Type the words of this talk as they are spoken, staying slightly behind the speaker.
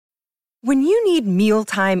When you need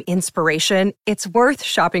mealtime inspiration, it's worth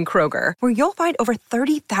shopping Kroger, where you'll find over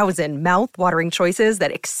 30,000 mouth-watering choices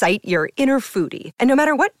that excite your inner foodie. And no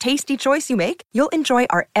matter what tasty choice you make, you'll enjoy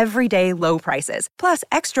our everyday low prices, plus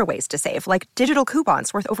extra ways to save, like digital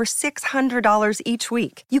coupons worth over $600 each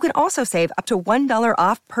week. You can also save up to $1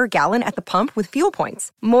 off per gallon at the pump with fuel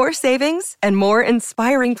points. More savings and more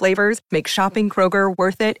inspiring flavors make shopping Kroger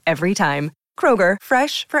worth it every time. Kroger,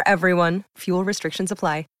 fresh for everyone. Fuel restrictions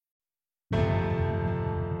apply.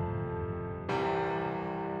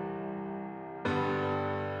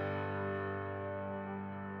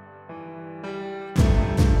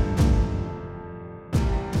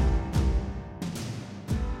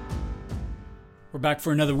 We're back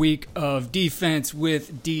for another week of Defense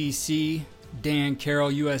with DC. Dan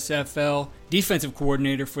Carroll, USFL, defensive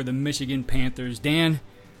coordinator for the Michigan Panthers. Dan,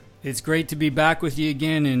 it's great to be back with you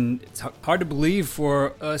again, and it's hard to believe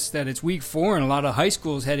for us that it's week 4 and a lot of high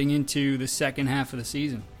schools heading into the second half of the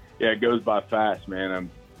season. Yeah, it goes by fast, man.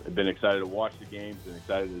 I've been excited to watch the games and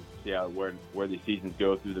excited to see where the seasons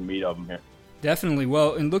go through the meat of them here. Definitely.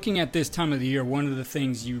 Well, in looking at this time of the year, one of the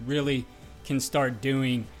things you really can start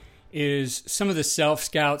doing is some of the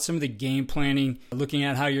self-scout, some of the game planning, looking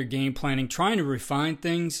at how you're game planning, trying to refine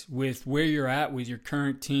things with where you're at with your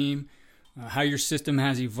current team, how your system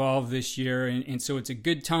has evolved this year. And so it's a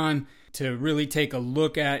good time to really take a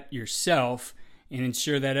look at yourself and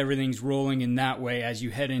ensure that everything's rolling in that way as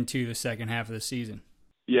you head into the second half of the season.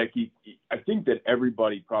 Yeah, I think that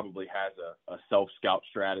everybody probably has a self-scout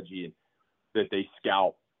strategy that they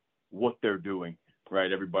scout what they're doing,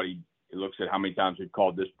 right? Everybody looks at how many times we've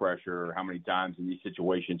called this pressure or how many times in these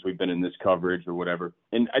situations we've been in this coverage or whatever.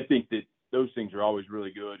 And I think that those things are always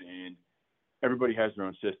really good, and everybody has their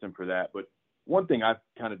own system for that. But one thing I've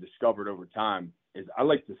kind of discovered over time is I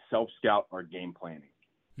like to self-scout our game planning.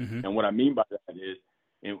 Mm-hmm. And what I mean by that is,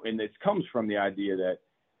 and this comes from the idea that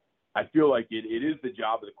I feel like it is the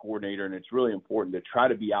job of the coordinator, and it's really important to try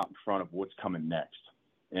to be out in front of what's coming next.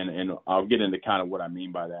 And I'll get into kind of what I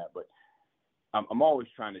mean by that. But I'm always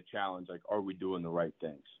trying to challenge, like, are we doing the right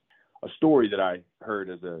things? A story that I heard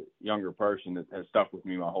as a younger person that has stuck with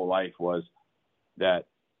me my whole life was that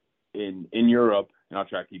in Europe, and I'll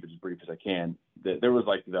try to keep it as brief as I can, that there was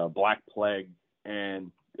like the Black Plague, and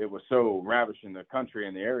it was so ravishing the country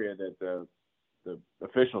and the area that the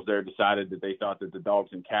officials there decided that they thought that the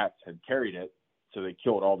dogs and cats had carried it, so they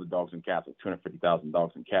killed all the dogs and cats, like 250,000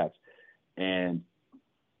 dogs and cats. And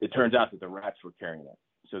it turns out that the rats were carrying it.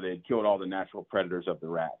 So they had killed all the natural predators of the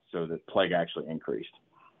rats, so the plague actually increased.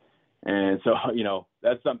 And so,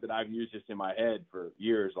 that's something I've used just in my head for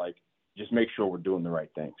years, like, just make sure we're doing the right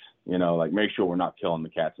things, like make sure we're not killing the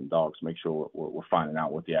cats and dogs, make sure we're finding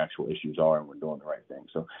out what the actual issues are and we're doing the right thing.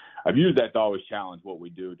 So I've used that to always challenge what we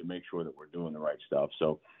do to make sure that we're doing the right stuff.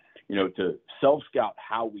 So, to self-scout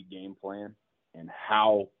how we game plan and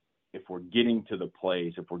how, if we're getting to the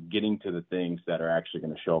plays, if we're getting to the things that are actually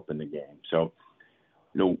going to show up in the game. So,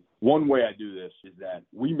 one way I do this is that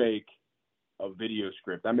we make a video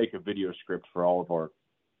script. I make a video script for all of our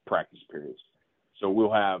practice periods. So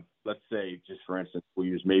we'll have, let's say, just for instance, we'll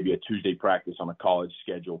use maybe a Tuesday practice on a college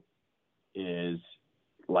schedule is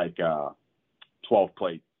like a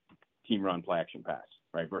 12-play team run play action pass,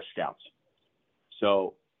 right, versus scouts.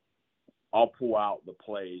 So I'll pull out the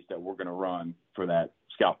plays that we're going to run for that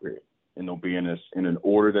scout period. And they'll be in an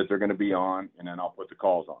order that they're going to be on, and then I'll put the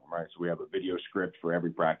calls on them, right? So we have a video script for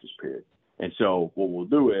every practice period. And so what we'll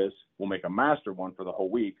do is we'll make a master one for the whole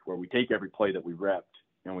week where we take every play that we repped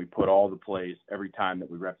and we put all the plays every time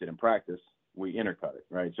that we repped it in practice, we intercut it,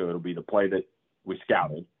 right? So it'll be the play that we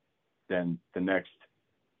scouted, then the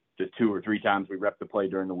 2 or 3 times we rep the play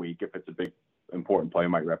during the week. If it's a big, important play, we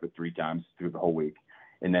might rep it 3 times through the whole week.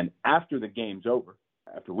 And then after the game's over,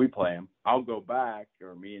 after we play them, I'll go back,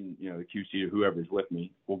 or me and the QC or whoever's with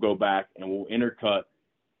me, we'll go back and we'll intercut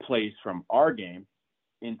plays from our game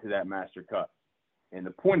into that master cut. And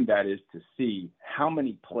the point of that is to see how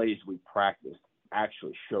many plays we practiced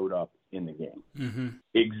actually showed up in the game. Mm-hmm.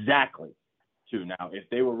 Exactly. Too. Now, if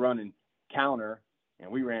they were running counter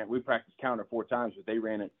and we practiced counter 4 times, but they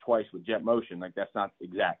ran it twice with jet motion, like that's not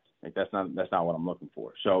exact. Like that's not what I'm looking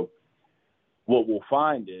for. So what we'll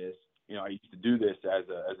find is, I used to do this as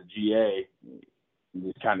a GA,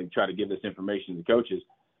 just kind of try to give this information to coaches.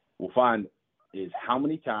 We'll find is how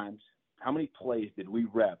many plays did we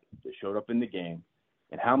rep that showed up in the game,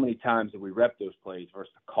 and how many times did we rep those plays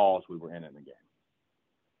versus the calls we were in the game.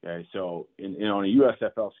 Okay, so on a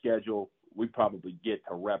USFL schedule, we probably get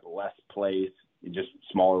to rep less plays, just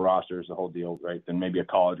smaller rosters, the whole deal, right, than maybe a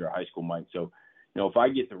college or a high school might. So, if I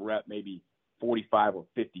get to rep maybe 45 or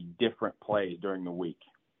 50 different plays during the week,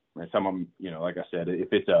 And some of them, like I said, if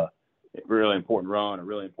it's a really important run, a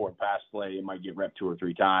really important pass play, it might get rep 2 or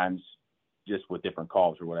 3 times just with different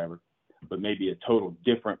calls or whatever. But maybe a total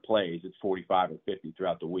different plays, it's 45 or 50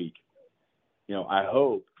 throughout the week. I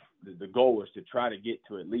hope that the goal was to try to get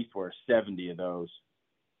to at least where 70 of those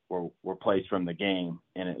were plays from the game,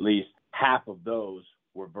 and at least half of those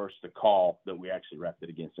were versus the call that we actually repped it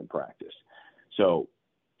against in practice. So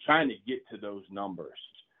trying to get to those numbers.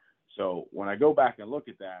 So when I go back and look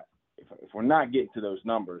at that, if we're not getting to those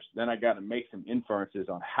numbers, then I got to make some inferences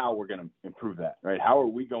on how we're going to improve that, right? How are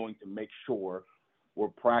we going to make sure we're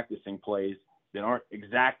practicing plays that aren't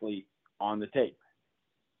exactly on the tape,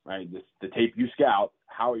 right? The tape you scout,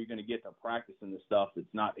 how are you going to get to practicing the stuff that's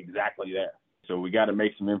not exactly there? So we got to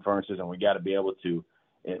make some inferences, and we got to be able to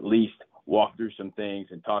at least walk through some things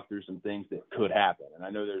and talk through some things that could happen. And I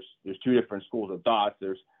know there's 2 different schools of thoughts.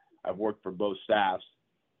 I've worked for both staffs.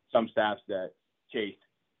 Some staffs that chase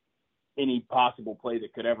any possible play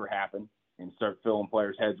that could ever happen and start filling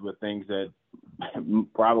players' heads with things that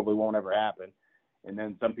probably won't ever happen. And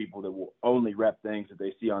then some people that will only rep things that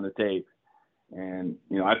they see on the tape. And,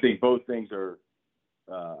 I think both things are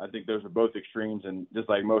I think those are both extremes. And just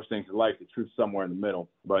like most things in life, the truth's somewhere in the middle.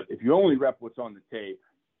 But if you only rep what's on the tape,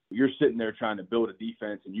 you're sitting there trying to build a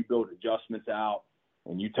defense and you build adjustments out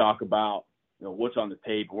and you talk about, what's on the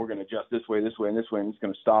tape, and we're going to adjust this way, and this way, and it's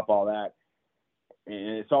going to stop all that.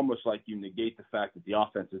 And it's almost like you negate the fact that the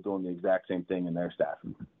offense is doing the exact same thing in their staff.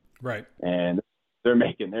 Right. And they're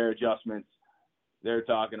making their adjustments. They're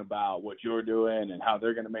talking about what you're doing and how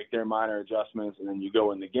they're going to make their minor adjustments. And then you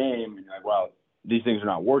go in the game and you're like, well, these things are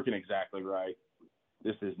not working exactly right.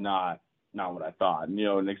 This is not what I thought. And,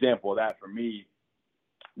 an example of that for me,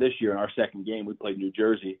 this year in our second game, we played New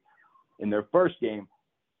Jersey. In their first game,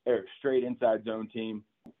 they're a straight inside zone team.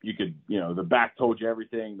 You could, the back told you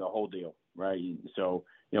everything, the whole deal, right? So,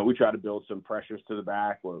 we try to build some pressures to the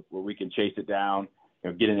back where we can chase it down,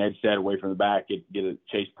 get an edge set away from the back, get a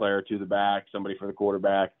chase player to the back, somebody for the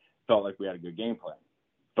quarterback. Felt like we had a good game plan.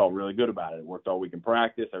 Felt really good about it. It worked all week in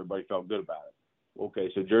practice. Everybody felt good about it.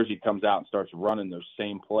 Okay, so Jersey comes out and starts running those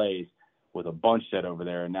same plays with a bunch set over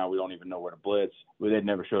there, and now we don't even know where to blitz. They'd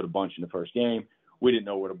never showed a bunch in the first game. We didn't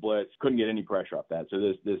know where to blitz. Couldn't get any pressure off that. So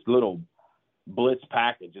this little blitz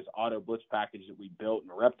package, this auto blitz package that we built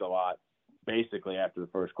and repped a lot, basically after the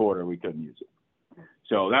first quarter, we couldn't use it.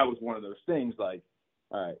 So that was one of those things like,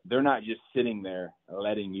 all right, they're not just sitting there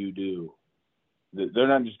letting you do. They're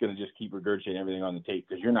not just going to just keep regurgitating everything on the tape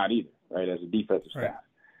because you're not either, right, as a defensive staff. Right.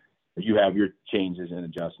 You have your changes and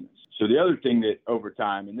adjustments. So the other thing that over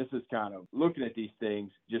time, and this is kind of looking at these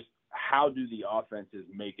things, just how do the offenses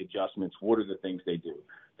make adjustments? What are the things they do?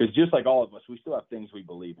 Because just like all of us, we still have things we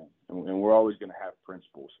believe in, and we're always going to have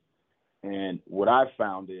principles. And what I've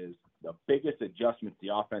found is the biggest adjustments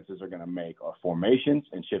the offenses are going to make are formations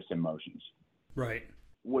and shifts in motions. Right.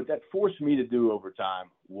 What that forced me to do over time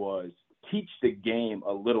was teach the game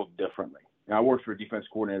a little differently. And I worked for a defense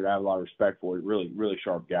coordinator I have a lot of respect for, a really, really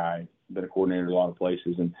sharp guy, been a coordinator in a lot of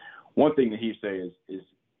places. And one thing that he say is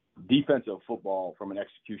defensive football from an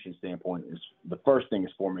execution standpoint is the first thing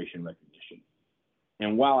is formation recognition.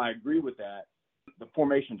 And while I agree with that, the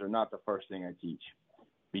formations are not the first thing I teach,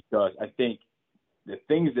 because I think the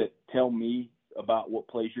things that tell me about what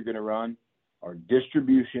plays you're going to run are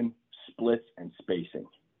distribution, splits, and spacing.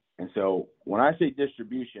 And so when I say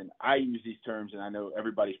distribution, I use these terms, and I know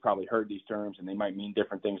everybody's probably heard these terms, and they might mean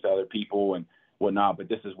different things to other people and whatnot, but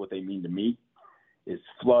this is what they mean to me, is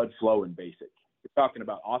flood, flow, and basic. We're talking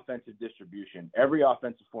about offensive distribution. Every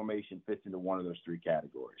offensive formation fits into one of those 3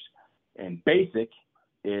 categories. And basic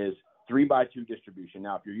is 3-by-2 distribution.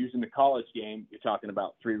 Now, if you're using the college game, you're talking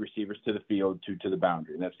about 3 receivers to the field, 2 to the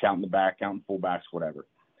boundary. And that's counting the back, counting fullbacks, whatever.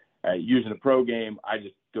 Using a pro game, I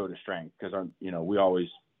just go to strength because, we always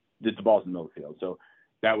did the balls in the middle of the field. So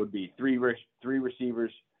that would be 3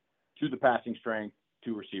 receivers to the passing strength,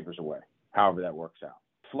 2 receivers away, however that works out.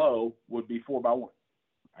 Flow would be 4-by-1.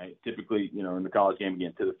 Right? Typically, in the college game,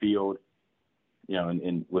 again, to the field,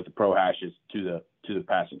 and with the pro hashes to the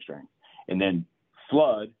passing strength. And then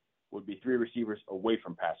flood would be 3 receivers away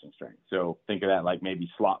from passing strength. So think of that like maybe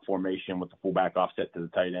slot formation with the fullback offset to the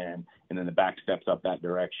tight end, and then the back steps up that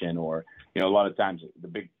direction. Or, a lot of times the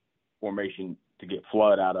big formation to get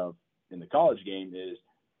flood out of in the college game is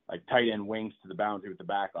like tight end wings to the boundary with the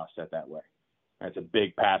back offset that way. That's a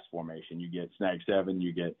big pass formation. You get snag 7,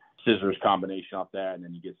 you get scissors combination off that, and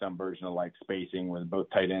then you get some version of like spacing where both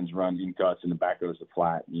tight ends run in cuts and the back goes to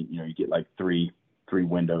flat. You get like three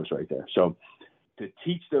windows right there. So to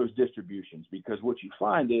teach those distributions, because what you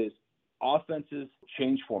find is offenses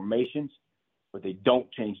change formations, but they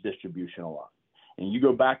don't change distribution a lot. And you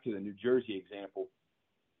go back to the New Jersey example,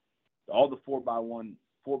 all the 4x1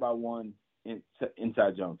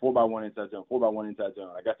 inside zone, 4x1 inside zone, 4x1 inside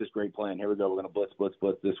zone. I got this great plan. Here we go. We're going to blitz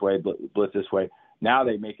this way, blitz this way. Now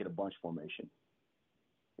they make it a bunch formation.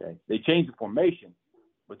 Okay, they changed the formation,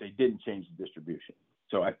 but they didn't change the distribution.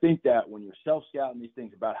 So I think that when you're self-scouting these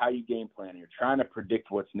things about how you game plan, and you're trying to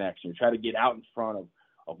predict what's next, and you're trying to get out in front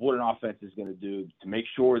of what an offense is going to do to make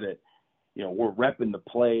sure that, you know, we're repping the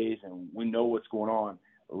plays and we know what's going on,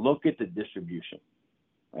 look at the distribution.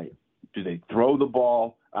 Right? Do they throw the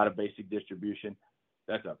ball out of basic distribution?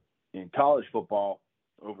 In college football,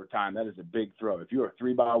 over time, that is a big throw. If you're a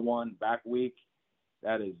 3x1 back week,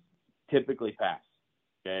 that is typically pass.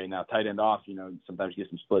 Okay, now tight end off, you know, sometimes you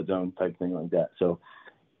get some split zone type thing like that. So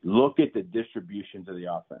look at the distributions of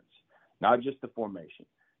the offense, not just the formation.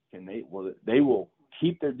 They will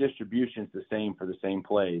keep their distributions the same for the same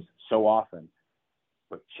plays so often,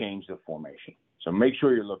 but change the formation. So make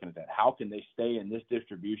sure you're looking at that. How can they stay in this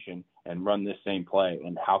distribution and run this same play,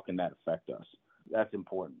 and how can that affect us? That's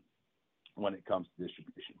important when it comes to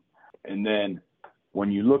distribution. And then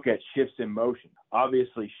when you look at shifts in motion,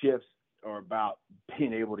 obviously shifts are about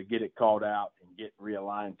being able to get it called out and get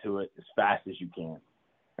realigned to it as fast as you can.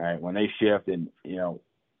 All right, when they shift, and you know,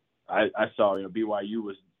 I saw, you know, BYU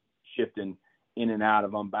was shifting in and out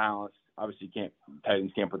of unbalanced. Obviously, tight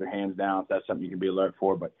ends can't put their hands down. So that's something you can be alert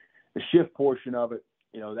for. But the shift portion of it,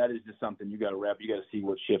 you know, that is just something you got to rep. You got to see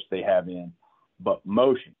what shifts they have in. But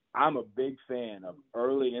motion, I'm a big fan of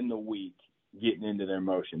early in the week getting into their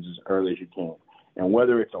motions as early as you can. And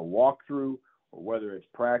whether it's a walkthrough or whether it's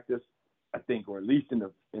practice, I think, or at least in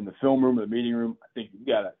the film room or the meeting room, I think you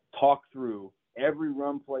got to talk through every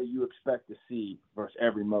run play you expect to see versus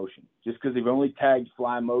every motion. Just because they've only tagged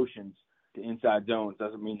fly motions to inside zones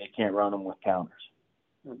doesn't mean they can't run them with counters,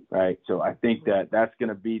 right? So I think that's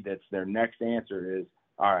their next answer is,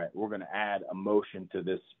 all right, we're going to add a motion to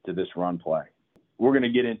this run play. We're going to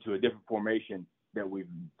get into a different formation than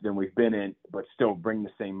we've been in, but still bring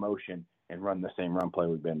the same motion and run the same run play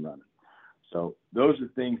we've been running. So those are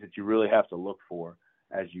things that you really have to look for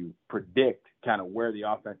as you predict kind of where the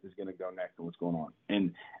offense is going to go next and what's going on.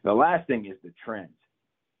 And the last thing is the trends.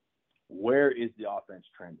 Where is the offense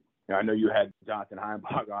trending? Now, I know you had Jonathan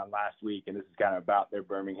Heimbach on last week, and this is kind of about their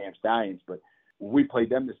Birmingham Stallions, but when we played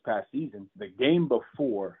them this past season, the game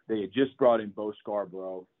before, they had just brought in Bo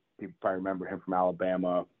Scarborough. People probably remember him from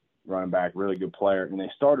Alabama, running back, really good player. And they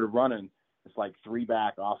started running this like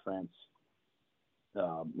three-back offense,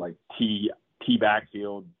 like T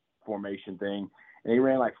backfield formation thing. And he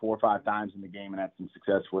ran like 4 or 5 times in the game and had some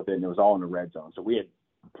success with it, and it was all in the red zone. So we had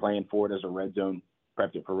planned for it as a red zone,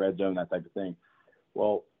 prepped it for red zone, that type of thing.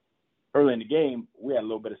 Well, early in the game, we had a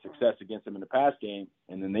little bit of success against them in the pass game,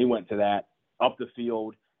 and then they went to that up the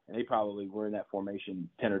field, and they probably were in that formation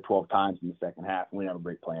 10 or 12 times in the second half, and we didn't have a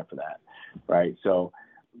great plan for that, right? So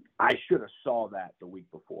I should have saw that the week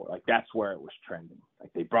before. Like, that's where it was trending.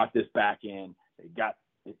 Like, they brought this back in. They got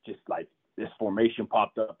it, just like this formation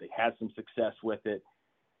popped up. They had some success with it.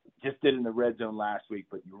 Just did in the red zone last week,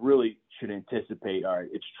 but you really should anticipate, all right,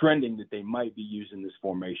 it's trending that they might be using this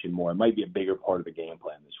formation more. It might be a bigger part of the game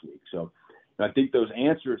plan this week. So I think those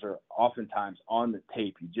answers are oftentimes on the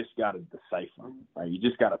tape. You just got to decipher them, right? You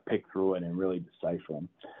just got to pick through it and really decipher them.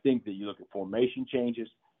 I think that you look at formation changes,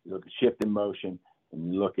 you look at shift in motion,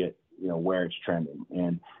 and you look at, you know, where it's trending.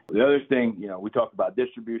 And the other thing, you know, we talked about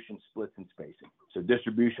distribution, splits, and spacing. So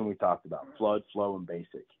distribution, we talked about flood, flow, and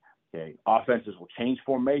basic. Okay, offenses will change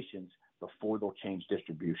formations before they'll change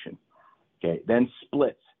distribution. Okay, then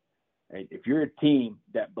splits. Right? If you're a team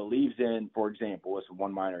that believes in, for example, this is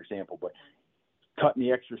one minor example, but cutting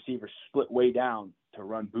the X receiver split way down to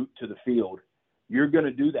run boot to the field, you're going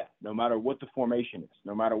to do that no matter what the formation is,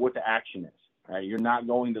 no matter what the action is. Right? You're not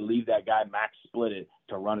going to leave that guy max splitted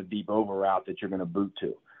to run a deep over route that you're going to boot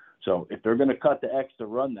to. So if they're going to cut the X to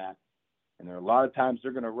run that, and there are a lot of times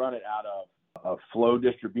they're going to run it out of a flow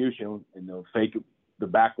distribution, and they'll fake the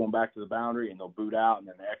back one back to the boundary, and they'll boot out, and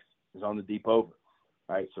then the X is on the deep over.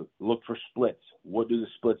 Right? So look for splits. What do the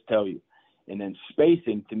splits tell you? And then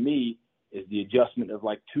spacing, to me, is the adjustment of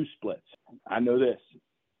like 2 splits. I know this.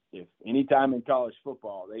 If any time in college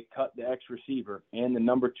football they cut the X receiver and the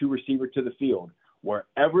number 2 receiver to the field,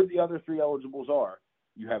 wherever the other 3 eligibles are,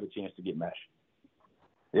 you have a chance to get mesh.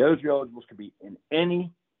 The other 3 eligibles could be in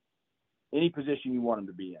any position you want them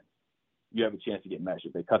to be in. You have a chance to get mesh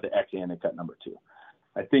if they cut the X and they cut number 2.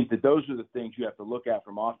 I think that those are the things you have to look at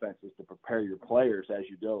from offenses to prepare your players as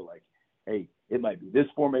you go. Like, hey, it might be this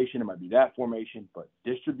formation, it might be that formation, but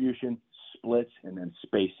distribution, splits, and then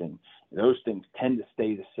spacing, those things tend to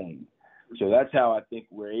stay the same. So that's how I think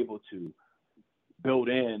we're able to built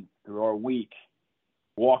in through our week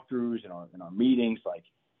walkthroughs and our meetings. Like,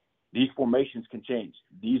 these formations can change.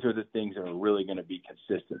 These are the things that are really going to be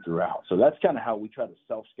consistent throughout. So that's kind of how we try to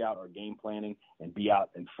self-scout our game planning and be out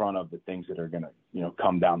in front of the things that are going to,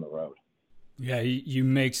 come down the road. Yeah, you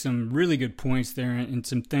make some really good points there, and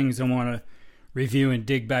some things I want to review and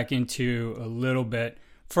dig back into a little bit.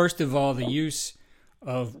 First of all, the use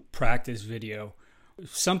of practice video.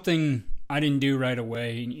 Something I didn't do right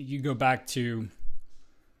away. You go back to,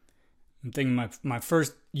 I'm thinking my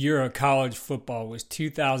first year of college football was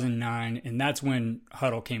 2009, and that's when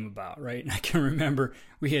Huddle came about, right? And I can remember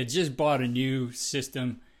we had just bought a new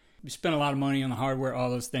system. We spent a lot of money on the hardware, all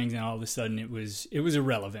those things, and all of a sudden it was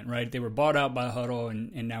irrelevant, right? They were bought out by Huddle,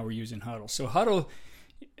 and now we're using Huddle. So Huddle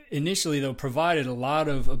initially, though, provided a lot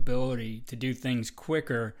of ability to do things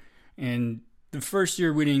quicker, and the first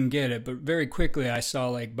year we didn't get it, but very quickly I saw,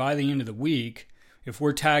 like, by the end of the week, if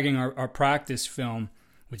we're tagging our practice film,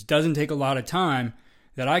 which doesn't take a lot of time,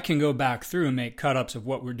 that I can go back through and make cut-ups of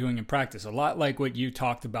what we're doing in practice, a lot like what you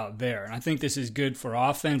talked about there. And I think this is good for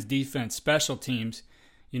offense, defense, special teams.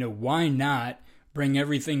 Why not bring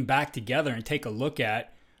everything back together and take a look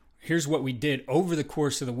at, here's what we did over the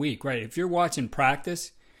course of the week, right? If you're watching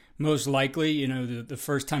practice, most likely, the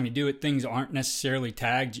first time you do it, things aren't necessarily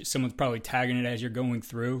tagged. Someone's probably tagging it as you're going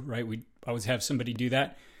through, right? We always have somebody do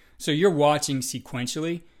that. So you're watching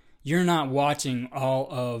sequentially. You're not watching all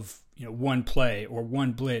of one play or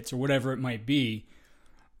one blitz or whatever it might be.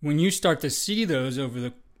 When you start to see those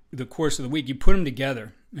over the course of the week, you put them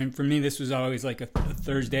together. And for me, this was always like a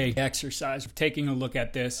Thursday exercise of taking a look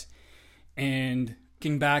at this and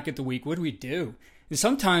looking back at the week. What do we do? And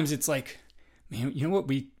sometimes it's like, man, you know what?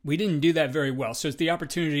 We didn't do that very well. So it's the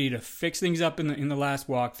opportunity to fix things up in the last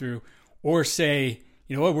walkthrough, or say,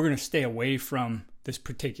 you know what, we're going to stay away from this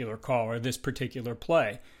particular call or this particular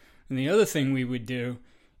play. And the other thing we would do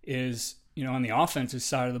is, on the offensive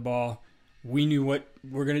side of the ball, we knew what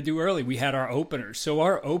we're going to do early. We had our openers. So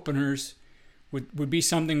our openers would be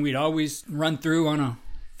something we'd always run through on a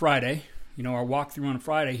Friday. Our walkthrough on a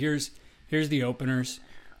Friday. Here's the openers.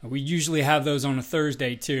 We usually have those on a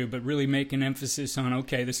Thursday too, but really make an emphasis on,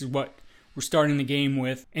 okay, this is what we're starting the game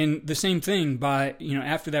with. And the same thing by,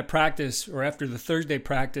 after that practice or after the Thursday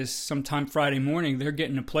practice, sometime Friday morning, they're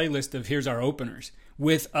getting a playlist of here's our openers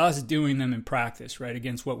with us doing them in practice, right,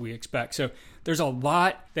 against what we expect. So there's a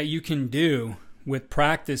lot that you can do with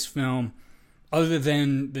practice film other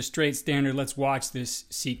than the straight standard, let's watch this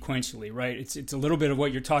sequentially, right? It's a little bit of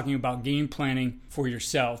what you're talking about, game planning for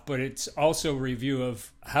yourself, but it's also a review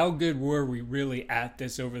of how good were we really at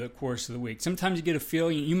this over the course of the week. Sometimes you get a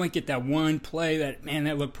feeling, you might get that one play that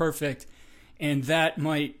looked perfect, and that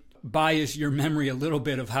might bias your memory a little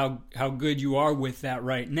bit of how good you are with that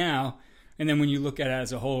right now. And then when you look at it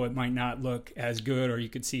as a whole, it might not look as good, or you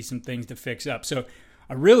could see some things to fix up. So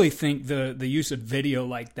I really think the use of video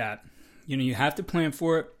like that, you have to plan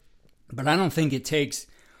for it, but I don't think it takes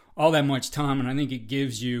all that much time, and I think it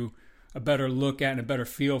gives you a better look at and a better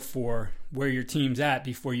feel for where your team's at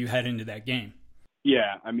before you head into that game.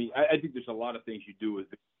 Yeah, I think there's a lot of things you do with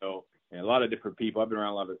video, and a lot of different people. I've been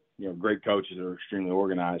around a lot of great coaches that are extremely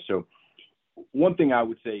organized. So one thing I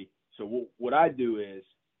would say, so what I do is,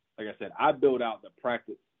 like I said, I build out the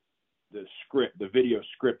script, the video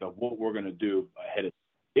script of what we're going to do ahead of.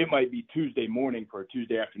 It might be Tuesday morning for a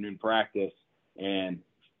Tuesday afternoon practice, and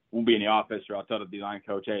we'll be in the office, or I'll tell the D-line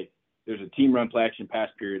coach, hey, there's a team run play action pass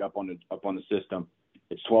period up on the system.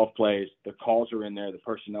 It's 12 plays. The calls are in there. The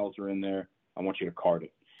personnels are in there. I want you to card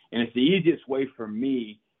it. And it's the easiest way for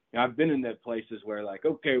me. I've been in the places where, like,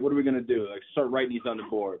 okay, what are we going to do? Like, start writing these on the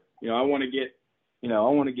board. I want to get,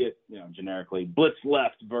 generically blitz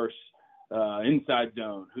left versus inside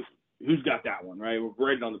zone. Who's got that one, right? We're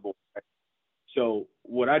graded on the board. Right? So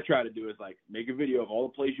what I try to do is, like, make a video of all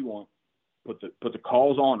the plays you want, put the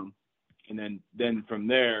calls on them, and then from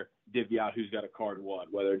there divvy out who's got a card what,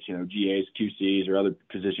 whether it's GAs, QCs, or other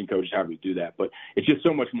position coaches, however we do that. But it's just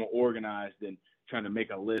so much more organized than trying to make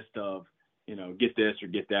a list of get this or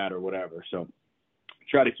get that or whatever. So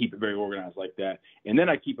try to keep it very organized like that. And then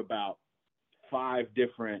I keep about 5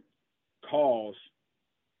 different calls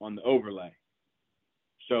on the overlay.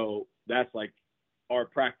 So that's like our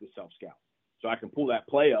practice self-scout. So I can pull that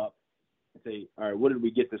play up and say, all right, what did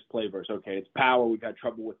we get this play versus? Okay, it's power. We've had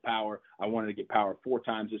trouble with power. I wanted to get power 4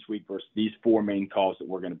 times this week versus these 4 main calls that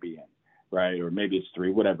we're going to be in, right? Or maybe it's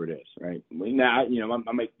 3, whatever it is, right? Now,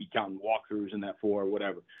 I might be counting walkthroughs in that 4 or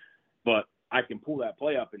whatever. But I can pull that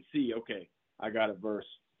play up and see, okay, I got it versus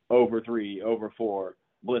over 3, over 4,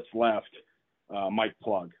 blitz left, Mike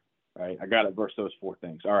plug, right? I got it versus those 4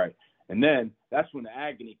 things. All right. And then that's when the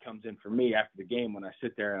agony comes in for me after the game, when I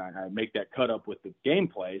sit there and I make that cut up with the game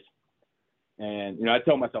plays. And, I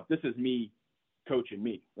tell myself, this is me coaching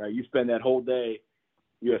me, right? You spend that whole day,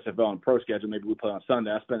 USFL and pro schedule, maybe we play on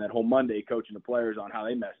Sunday. I spend that whole Monday coaching the players on how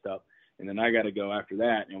they messed up. And then I got to go after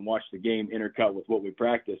that and watch the game intercut with what we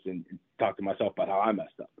practice and talk to myself about how I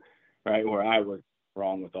messed up, right? Where I was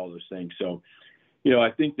wrong with all those things. So,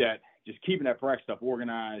 I think that just keeping that practice stuff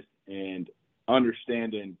organized and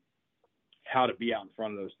understanding how to be out in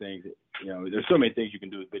front of those things. There's so many things you can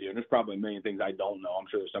do with video, and there's probably a million things I don't know. I'm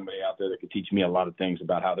sure there's somebody out there that could teach me a lot of things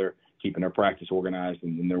about how they're keeping their practice organized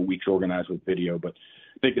and their weeks organized with video. But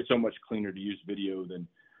I think it's so much cleaner to use video than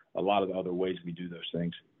a lot of the other ways we do those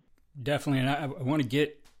things. Definitely. And I want to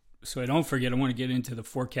get, so I don't forget, I want to get into the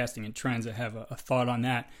forecasting and trends. I have a thought on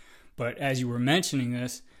that. But as you were mentioning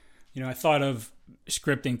this, I thought of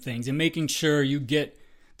scripting things and making sure you get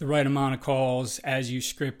the right amount of calls as you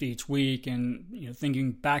script each week. And,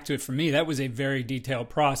 thinking back to it, for me, that was a very detailed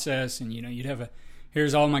process. And, you'd have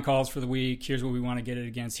here's all my calls for the week. Here's what we want to get it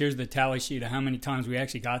against. Here's the tally sheet of how many times we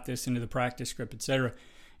actually got this into the practice script, et cetera.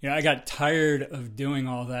 I got tired of doing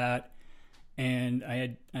all that. And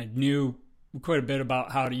I knew quite a bit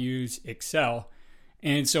about how to use Excel.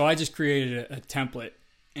 And so I just created a template.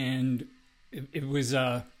 And it was,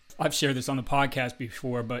 I've shared this on the podcast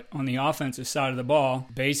before, but on the offensive side of the ball,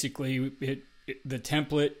 basically the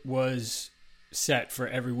template was set for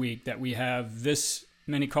every week that we have this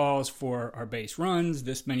many calls for our base runs,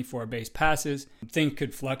 this many for our base passes. Things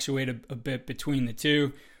could fluctuate a bit between the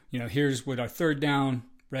two. Here's what our third down,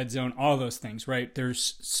 red zone, all those things, right?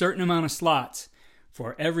 There's a certain amount of slots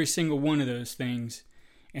for every single one of those things.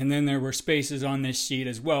 And then there were spaces on this sheet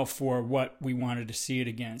as well for what we wanted to see it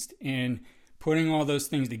against. And putting all those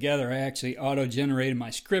things together, I actually auto-generated my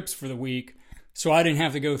scripts for the week, so I didn't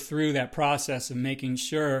have to go through that process of making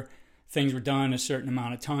sure things were done a certain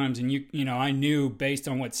amount of times. And I knew based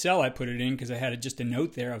on what cell I put it in, because I had just a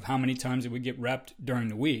note there of how many times it would get repped during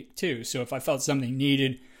the week too. So if I felt something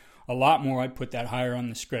needed a lot more, I'd put that higher on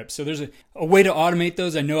the script. So there's a way to automate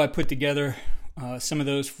those. I know I put together some of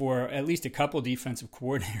those for at least a couple defensive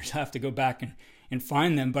coordinators. I have to go back and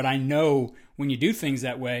find them. But I know when you do things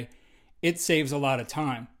that way, it saves a lot of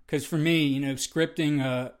time. Because for me, scripting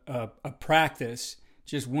a practice,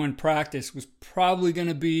 just one practice, was probably going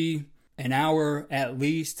to be an hour at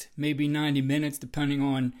least, maybe 90 minutes, depending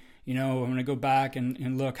on, I'm going to go back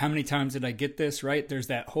and look, how many times did I get this, right? There's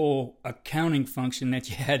that whole accounting function that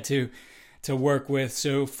you had to work with.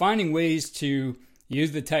 So finding ways to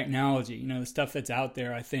use the technology, the stuff that's out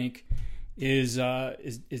there, I think is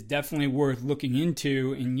definitely worth looking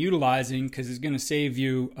into and utilizing, because it's going to save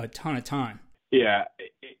you a ton of time. Yeah,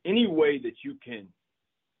 any way that you can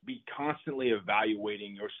be constantly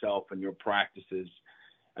evaluating yourself and your practices.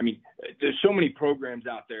 I mean, there's so many programs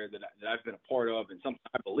out there that I've been a part of and something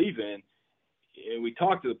I believe in. And we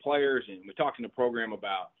talk to the players and we talk in the program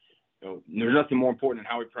about, there's nothing more important than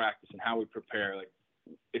how we practice and how we prepare. Like,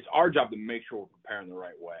 it's our job to make sure we're preparing the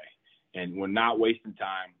right way. And we're not wasting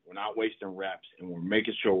time, we're not wasting reps, and we're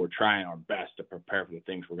making sure we're trying our best to prepare for the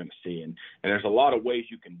things we're going to see. And there's a lot of ways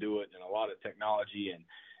you can do it, and a lot of technology and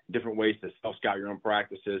different ways to self-scout your own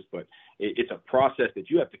practices. But it's a process that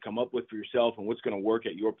you have to come up with for yourself and what's going to work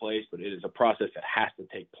at your place. But it is a process that has to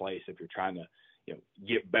take place if you're trying to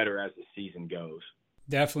get better as the season goes.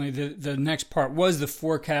 Definitely. The next part was the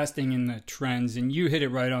forecasting and the trends, and you hit it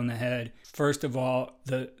right on the head. First of all,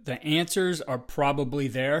 the answers are probably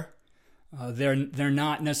there. They're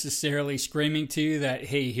not necessarily screaming to you that,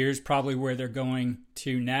 hey, here's probably where they're going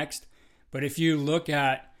to next. But if you look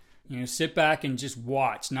at, sit back and just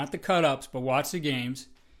watch, not the cut-ups, but watch the games,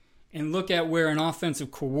 and look at where an offensive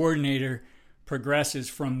coordinator progresses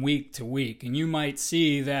from week to week. And you might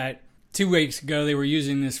see that 2 weeks ago they were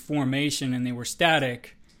using this formation and they were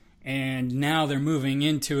static, and now they're moving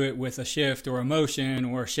into it with a shift or a motion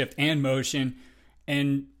or a shift and motion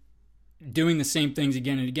and doing the same things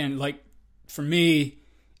again and again. Like, for me,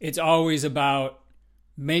 it's always about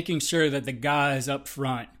making sure that the guys up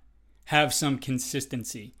front have some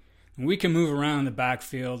consistency. And we can move around the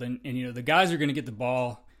backfield, and the guys are going to get the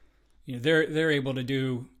ball. They're able to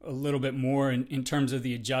do a little bit more in terms of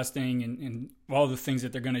the adjusting and all the things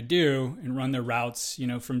that they're going to do and run their routes,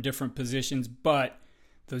 from different positions. But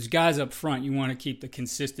those guys up front, you want to keep the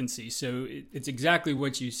consistency. So it's exactly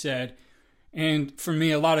what you said. And for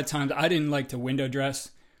me, a lot of times I didn't like to window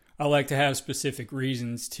dress. I like to have specific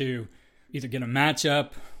reasons to either get a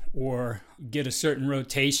matchup or get a certain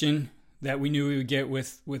rotation that we knew we would get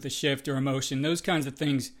with a shift or a motion. Those kinds of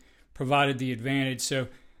things provided the advantage. So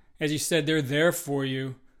as you said, they're there for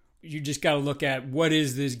you you just got to look at what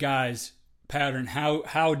is this guy's pattern.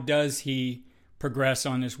 How does he progress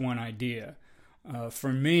on this one idea?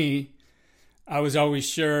 For me, I was always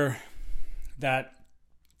sure that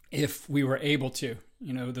if we were able to,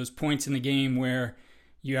 those points in the game where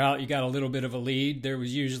you got a little bit of a lead, there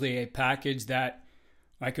was usually a package that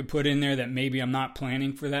I could put in there that maybe I'm not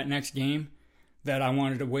planning for that next game that I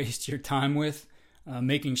wanted to waste your time with,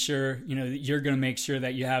 making sure, that you're going to make sure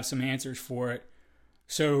that you have some answers for it.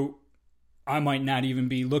 So I might not even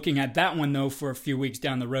be looking at that one, though, for a few weeks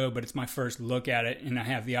down the road, but it's my first look at it, and I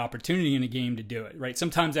have the opportunity in a game to do it, right?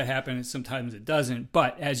 Sometimes that happens, sometimes it doesn't.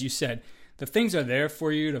 But as you said, the things are there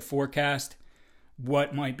for you to forecast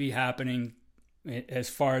what might be happening as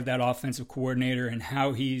far as that offensive coordinator and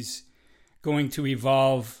how he's going to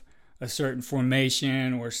evolve a certain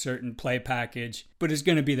formation or a certain play package, but it's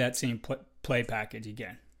going to be that same play package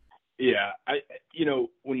again. Yeah.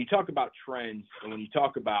 When you talk about trends and when you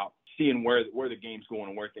talk about seeing where the game's going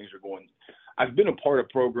and where things are going, I've been a part of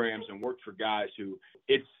programs and worked for guys who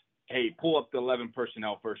it's, hey, pull up the 11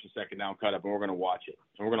 personnel first and second down cut up, and we're going to watch it.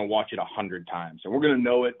 And we're going to watch it 100 times. And we're going to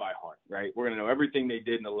know it by heart, right? We're going to know everything they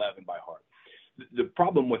did in 11 by heart. The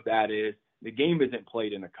problem with that is the game isn't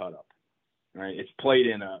played in a cut up, right? It's played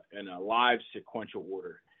in a live sequential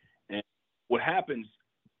order. And what happens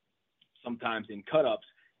sometimes in cut ups,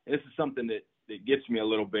 and this is something that gets me a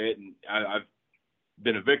little bit, and I've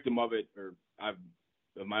been a victim of it, or of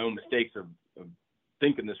my own mistakes of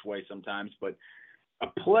thinking this way sometimes, but a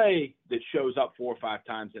play that shows up 4 or 5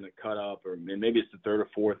 times in a cut up, or maybe it's the third or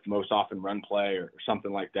fourth most often run play or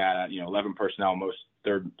something like that, 11 personnel,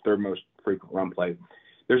 third most frequent run play.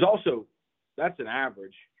 That's an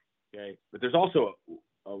average. Okay. But there's also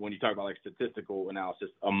when you talk about like statistical analysis,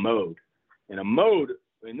 a mode, and a mode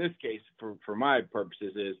in this case for my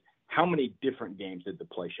purposes is how many different games did the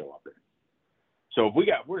play show up in? So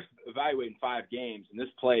if we're evaluating 5 games and this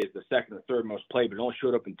play is the second or third most played, but it only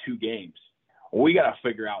showed up in 2 games, well, we got to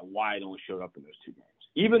figure out why it only showed up in those 2 games.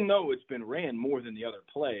 Even though it's been ran more than the other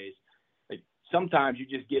plays, like sometimes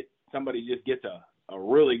somebody just gets a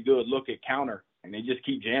really good look at counter and they just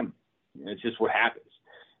keep jamming. It's just what happens.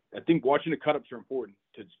 I think watching the cut-ups are important,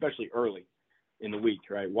 especially early in the week,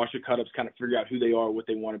 right? Watch the cut-ups, kind of figure out who they are, what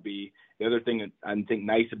they want to be. The other thing that I think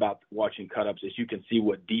nice about watching cut-ups is you can see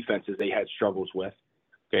what defenses they had struggles with.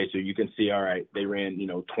 Okay, so you can see, all right, they ran,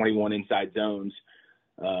 21 inside zones.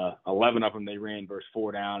 11 of them they ran versus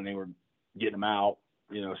 4 down, and they were getting them out.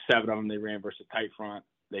 7 of them they ran versus tight front.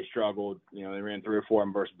 They struggled. They ran 3 or 4 of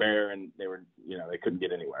them versus bear, and they were, they couldn't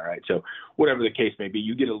get anywhere, right? So whatever the case may be,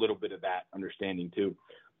 you get a little bit of that understanding too.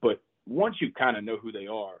 But once you kind of know who they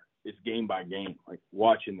are, it's game by game, like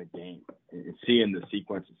watching the game and seeing the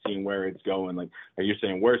sequence and seeing where it's going. Like you're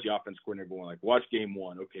saying, where's the offense coordinator going? Like watch game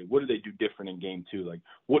 1. Okay, what did they do different in game 2? Like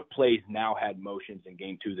what plays now had motions in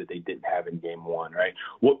game 2 that they didn't have in game 1, right?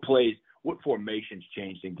 What formations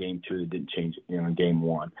changed in game 2 that didn't change, in game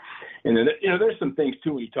 1? And then, there's some things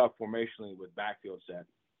too when you talk formationally with backfield set.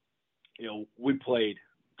 We played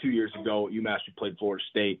 2 years ago at UMass. We played Florida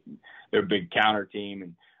State. They're a big counter team,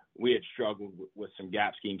 and we had struggled with some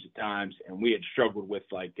gap schemes at times, and we had struggled with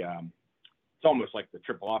it's almost like the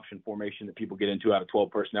triple option formation that people get into out of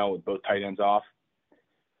 12 personnel with both tight ends off.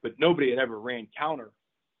 But nobody had ever ran counter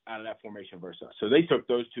out of that formation versus us. So they took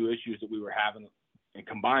those 2 issues that we were having and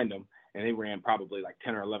combined them, and they ran probably like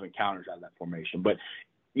 10 or 11 counters out of that formation. But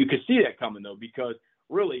you could see that coming, though, because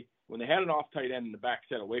really when they had an off tight end in the back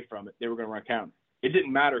set away from it, they were going to run counter. It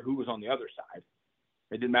didn't matter who was on the other side.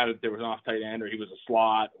 It didn't matter if there was an off tight end or he was a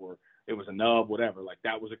slot or it was a nub, whatever. Like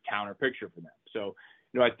that was a counter picture for them. So,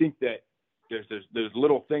 I think that there's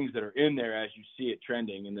little things that are in there as you see it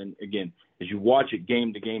trending. And then again, as you watch it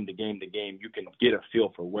game to game to game to game, you can get a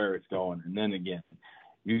feel for where it's going. And then again,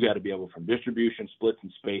 you got to be able from distribution, splits,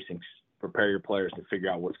 and spacing, prepare your players to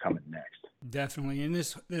figure out what's coming next. Definitely. And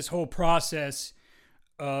this whole process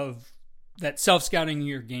of that self-scouting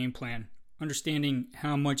your game plan, understanding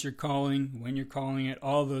how much you're calling, when you're calling it,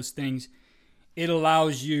 all those things, it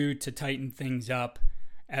allows you to tighten things up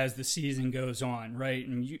as the season goes on, right?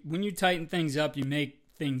 And when you tighten things up, you make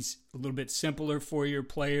things a little bit simpler for your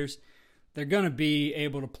players. They're going to be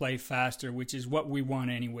able to play faster, which is what we want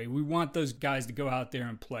anyway. We want those guys to go out there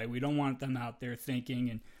and play. We don't want them out there thinking,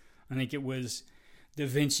 and I think it was Da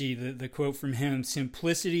Vinci, the quote from him,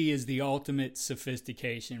 simplicity is the ultimate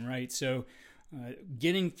sophistication, right? So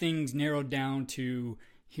getting things narrowed down to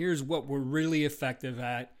here's what we're really effective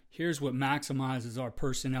at, here's what maximizes our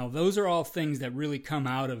personnel. Those are all things that really come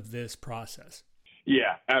out of this process.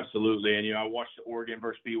 Yeah, absolutely. And, I watched Oregon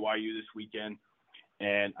versus BYU this weekend,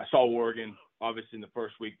 and I saw Oregon, obviously, in the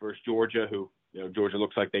first week versus Georgia, who Georgia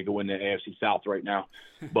looks like they could win the AFC South right now.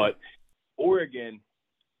 But Oregon,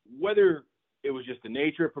 whether it was just the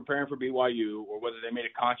nature of preparing for BYU or whether they made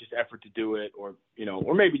a conscious effort to do it or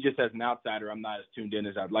maybe just as an outsider, I'm not as tuned in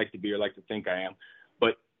as I'd like to be or like to think I am,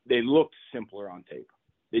 but they looked simpler on tape.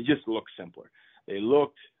 They just looked simpler. They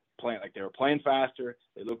looked playing like they were playing faster.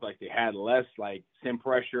 They looked like they had less like sim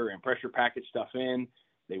pressure and pressure package stuff in.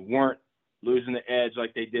 They weren't losing the edge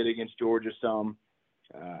like they did against Georgia some.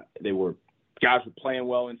 Guys were playing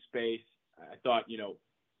well in space. I thought,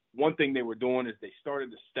 one thing they were doing is they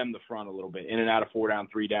started to stem the front a little bit, in and out of 4 down,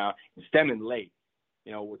 3 down, and stemming late,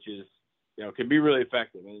 which is, can be really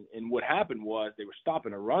effective. And what happened was they were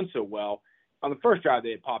stopping a run so well. On the first drive,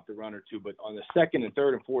 they had popped a run or two, but on the second and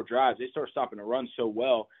third and fourth drives, they started stopping a run so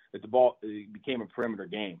well that it became a perimeter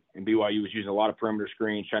game. And BYU was using a lot of perimeter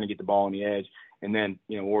screens, trying to get the ball on the edge. And then,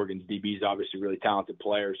 Oregon's DBs, obviously really talented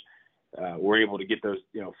players, were able to get those,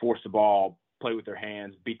 force the ball, play with their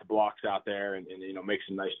hands, beat the blocks out there, and make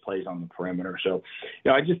some nice plays on the perimeter. So,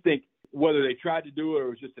 I just think whether they tried to do it or it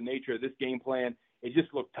was just the nature of this game plan, it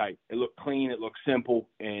just looked tight. It looked clean. It looked simple.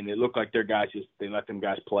 And it looked like their guys they let them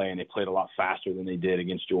guys play, and they played a lot faster than they did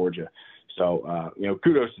against Georgia. So,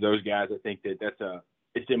 kudos to those guys. I think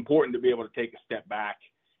it's important to be able to take a step back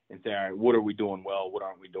and say, all right, what are we doing well? What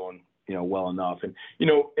aren't we doing, well enough? And,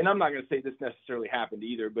 and I'm not going to say this necessarily happened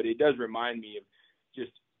either, but it does remind me of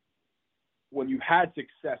just when you've had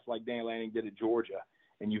success like Dan Lanning did at Georgia,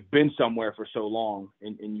 and you've been somewhere for so long,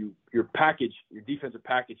 and your defensive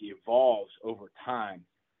package evolves over time,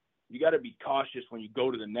 you got to be cautious when you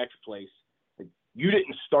go to the next place. Like, you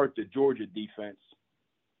didn't start the Georgia defense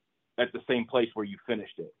at the same place where you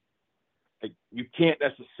finished it. Like, you can't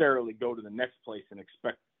necessarily go to the next place and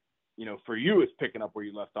expect, for you it's picking up where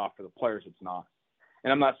you left off. For the players, it's not.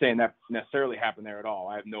 And I'm not saying that necessarily happened there at all.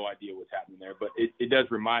 I have no idea what's happening there, but it does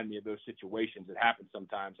remind me of those situations that happen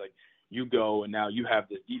sometimes. Like, you go and now you have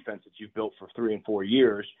this defense that you've built for 3 and 4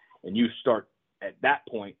 years, and you start at that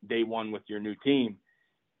point, day one, with your new team.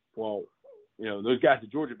 Well, those guys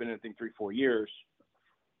at Georgia have been in, I think, 3-4 years,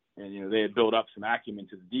 and, they had built up some acumen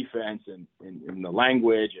to the defense and the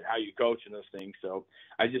language and how you coach and those things. So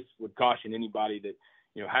I just would caution anybody that,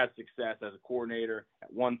 has success as a coordinator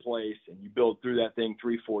at one place and you build through that thing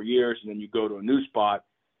 3-4 years and then you go to a new spot,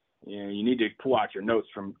 you need to pull out your notes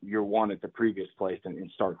from year one at the previous place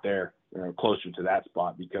and start there, closer to that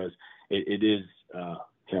spot, because it is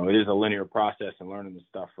a linear process in learning this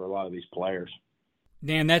stuff for a lot of these players.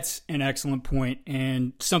 Dan, that's an excellent point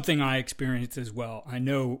and something I experienced as well. I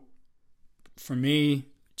know for me,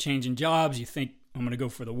 changing jobs, you think I'm going to go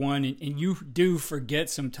for the one, and you do forget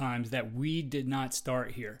sometimes that we did not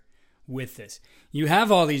start here with this. You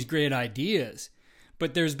have all these great ideas,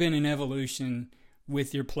 but there's been an evolution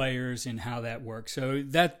with your players and how that works. So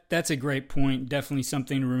that's a great point. Definitely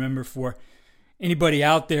something to remember for anybody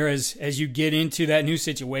out there as you get into that new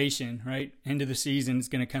situation, right? End of the season is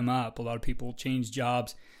going to come up. A lot of people change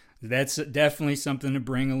jobs. That's definitely something to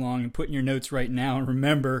bring along and put in your notes right now and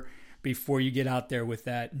remember before you get out there with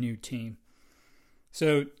that new team.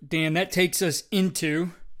 So, Dan, that takes us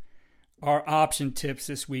into our option tips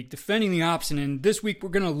this week, defending the option. And this week we're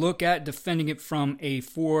going to look at defending it from a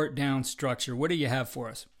 4-down structure. What do you have for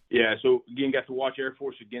us? Yeah, so again, got to watch Air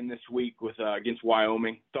Force again this week with against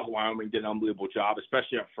Wyoming. Thought Wyoming did an unbelievable job,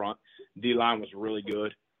 especially up front. D-line was really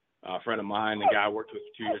good. A friend of mine, the guy I worked with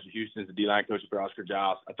for 2 years in Houston, is the D-line coach for Oscar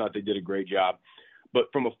Giles. I thought they did a great job. But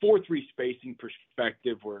from a 4-3 spacing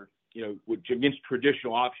perspective, where against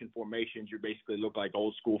traditional option formations, you basically look like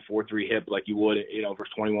old school 4-3 hip, like you would,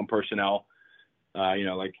 versus 21 personnel,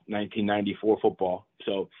 like 1994 football.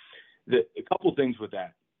 So a couple things with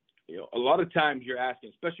that. A lot of times you're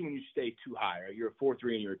asking, especially when you stay too high, right? You're a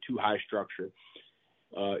 4-3 and you're a too high structure.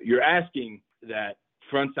 You're asking that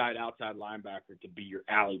front side, outside linebacker to be your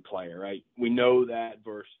alley player, right? We know that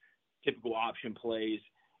versus typical option plays,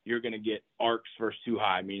 you're going to get arcs versus too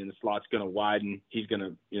high, meaning the slot's going to widen. He's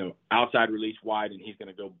going to, outside release wide, and he's going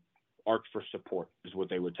to go arc for support is what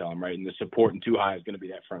they would tell him, right? And the support and too high is going to be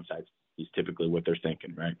that front side. He's typically what they're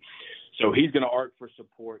thinking, right? So he's going to arc for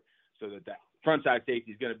support so that front side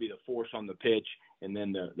safety is going to be the force on the pitch, and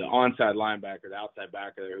then the onside linebacker, the outside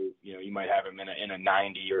backer, who you might have him in a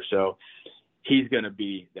 90 or so, he's going to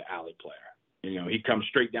be the alley player. He comes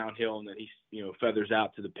straight downhill and then he feathers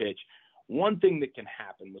out to the pitch. One thing that can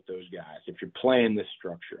happen with those guys, if you're playing this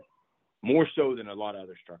structure, more so than a lot of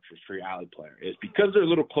other structures for your alley player, is because they're a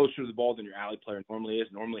little closer to the ball than your alley player normally is.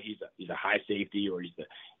 Normally he's a high safety, or he's a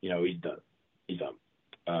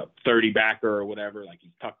 30 backer or whatever, like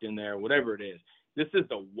he's tucked in there, whatever it is. This is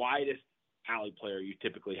the widest alley player you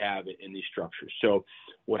typically have in these structures. So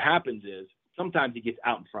what happens is sometimes he gets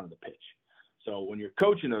out in front of the pitch. So when you're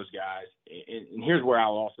coaching those guys, and here's where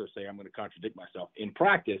I'll also say I'm going to contradict myself. In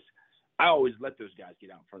practice, I always let those guys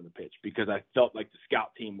get out in front of the pitch because I felt like the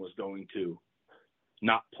scout team was going to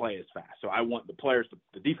not play as fast. So I want the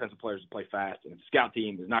defensive players to play fast, and the scout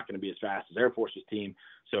team is not going to be as fast as Air Force's team.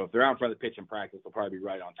 So if they're out in front of the pitch in practice, they'll probably be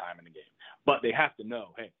right on time in the game. But they have to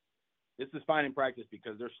know, hey, this is fine in practice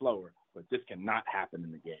because they're slower, but this cannot happen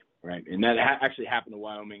in the game, right? And that actually happened to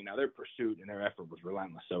Wyoming. Now, their pursuit and their effort was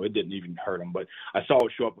relentless, so it didn't even hurt them. But I saw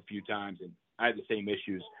it show up a few times, and I had the same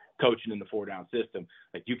issues coaching in the 4-down system.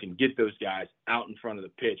 Like, you can get those guys out in front of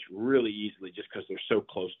the pitch really easily just because they're so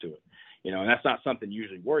close to it. And that's not something you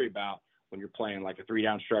usually worry about when you're playing like a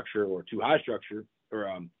 3-down structure or a 2-high structure, or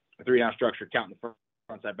a 3-down structure counting the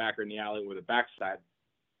frontside backer in the alley or the backside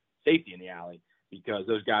safety in the alley, because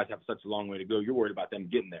those guys have such a long way to go. You're worried about them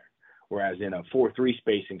getting there. Whereas in a 4-3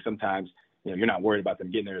 spacing, sometimes you're not worried about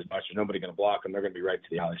them getting there as much. There's nobody going to block them. They're going to be right to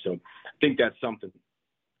the alley. So I think that's something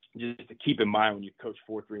just to keep in mind when you coach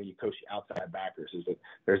 4-3 and you coach the outside backers, is that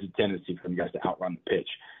there's a tendency for them guys to outrun the pitch.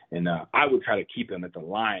 And I would try to keep them at the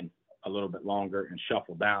line a little bit longer and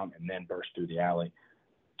shuffle down and then burst through the alley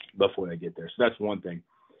before they get there. So that's one thing.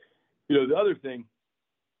 The other thing,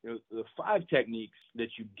 the 5 techniques that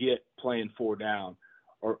you get playing 4-down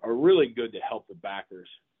are really good to help the backers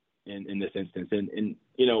in this instance. And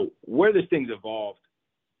where this thing's evolved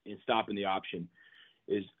in stopping the option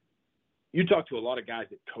is, you talk to a lot of guys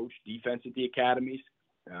that coach defense at the academies.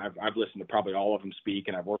 And I've listened to probably all of them speak,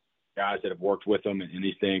 and I've worked with guys that have worked with them in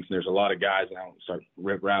these things. And there's a lot of guys, and I don't start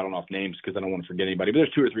rattling off names because I don't want to forget anybody, but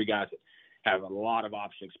there's 2 or 3 guys that have a lot of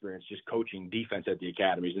option experience just coaching defense at the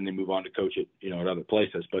academies, and they move on to coach it, at other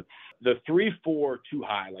places. But the 3-4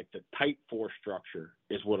 2-high, like the tight 4 structure,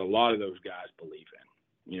 is what a lot of those guys believe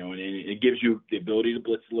in. And it gives you the ability to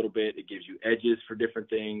blitz a little bit. It gives you edges for different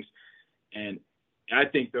things, and I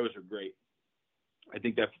think those are great. I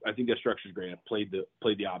think that structure is great. I've played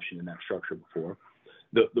the option in that structure before.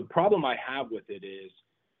 The problem I have with it is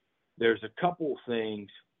there's a couple things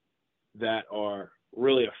that are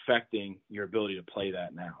really affecting your ability to play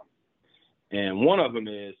that now. And one of them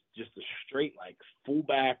is just a straight, like,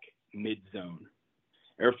 fullback mid-zone.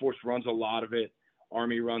 Air Force runs a lot of it.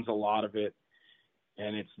 Army runs a lot of it.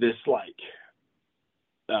 And it's this, like,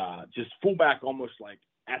 just fullback almost like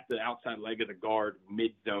at the outside leg of the guard,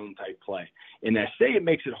 mid-zone type play. And I say it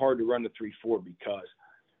makes it hard to run the 3-4 because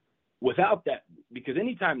without that, because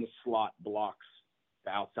anytime the slot blocks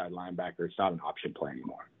the outside linebacker, it's not an option play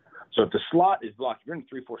anymore. So if the slot is blocked, if you're in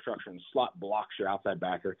a 3-4 structure and the slot blocks your outside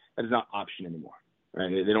backer, that is not option anymore. Right?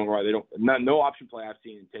 No option play I've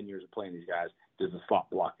seen in 10 years of playing these guys does the slot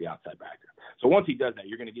block the outside backer. So once he does that,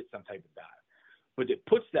 you're going to get some type of dive. But it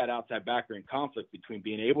puts that outside backer in conflict between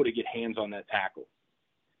being able to get hands on that tackle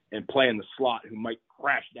and playing the slot who might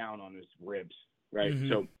crash down on his ribs, right? Mm-hmm.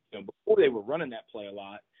 So before they were running that play a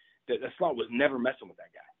lot, the slot was never messing with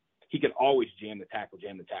that guy. He could always jam the tackle.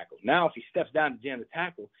 Now if he steps down to jam the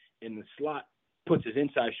tackle and the slot puts his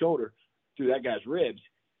inside shoulder through that guy's ribs,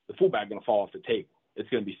 the fullback going to fall off the table. It's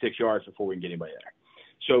going to be 6 yards before we can get anybody there.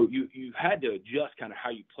 So you had to adjust kind of how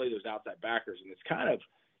you play those outside backers, and it's kind of,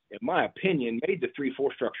 in my opinion, made the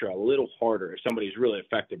 3-4 structure a little harder if somebody's really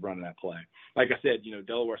effective running that play. Like I said,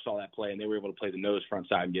 Delaware saw that play, and they were able to play the nose front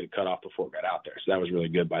side and get it cut off before it got out there. So that was really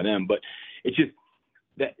good by them. But it's just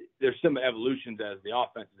that there's some evolutions as the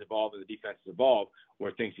offenses evolve and the defenses evolve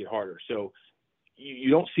where things get harder. So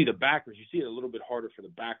you don't see the backers. You see it a little bit harder for the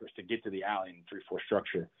backers to get to the alley in the 3-4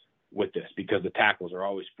 structure with this because the tackles are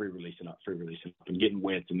always free releasing up and getting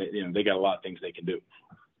width, and they got a lot of things they can do.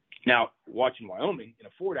 Now, watching Wyoming in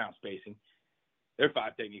a 4-down spacing, their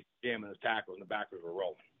 5 techniques jamming those tackles and the backers were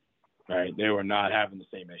rolling. Right, they were not having the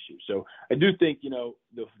same issue. So I do think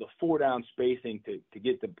the 4-down spacing to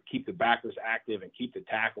keep the backers active and keep the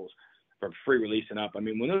tackles from free releasing up. I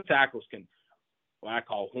mean, when those tackles can, what I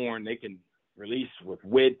call horn, they can release with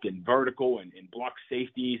width and vertical and block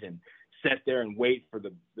safeties and sit there and wait for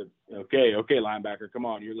the okay linebacker, come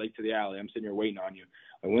on, you're late to the alley, I'm sitting here waiting on you.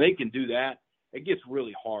 And when they can do that, it gets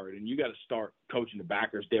really hard, and you got to start coaching the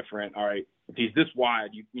backers different. All right, if he's this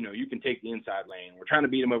wide, you can take the inside lane. We're trying to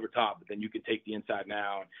beat him over top, but then you can take the inside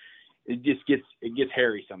now. It just gets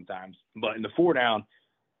hairy sometimes. But in the 4-down,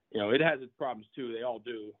 it has its problems too. They all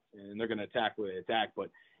do, and they're going to attack where they attack.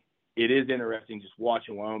 But it is interesting just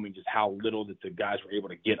watching Wyoming, just how little that the guys were able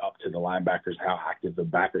to get up to the linebackers, how active the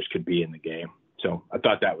backers could be in the game. So I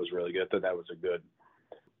thought that was really good. I thought that was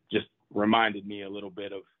just reminded me a little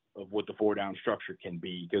bit of what the 4-down structure can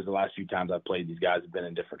be, because the last few times I've played, these guys have been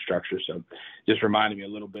in different structures. So just reminded me a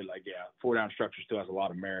little bit 4-down structure still has a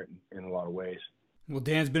lot of merit in a lot of ways. Well,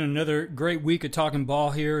 Dan, it's been another great week of talking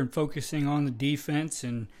ball here and focusing on the defense.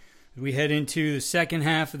 And we head into the second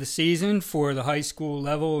half of the season for the high school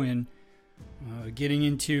level and getting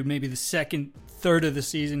into maybe the second third of the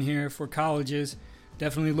season here for colleges.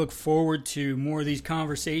 Definitely look forward to more of these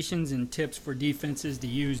conversations and tips for defenses to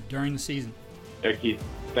use during the season. Yeah, Keith.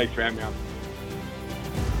 Thanks for having me on.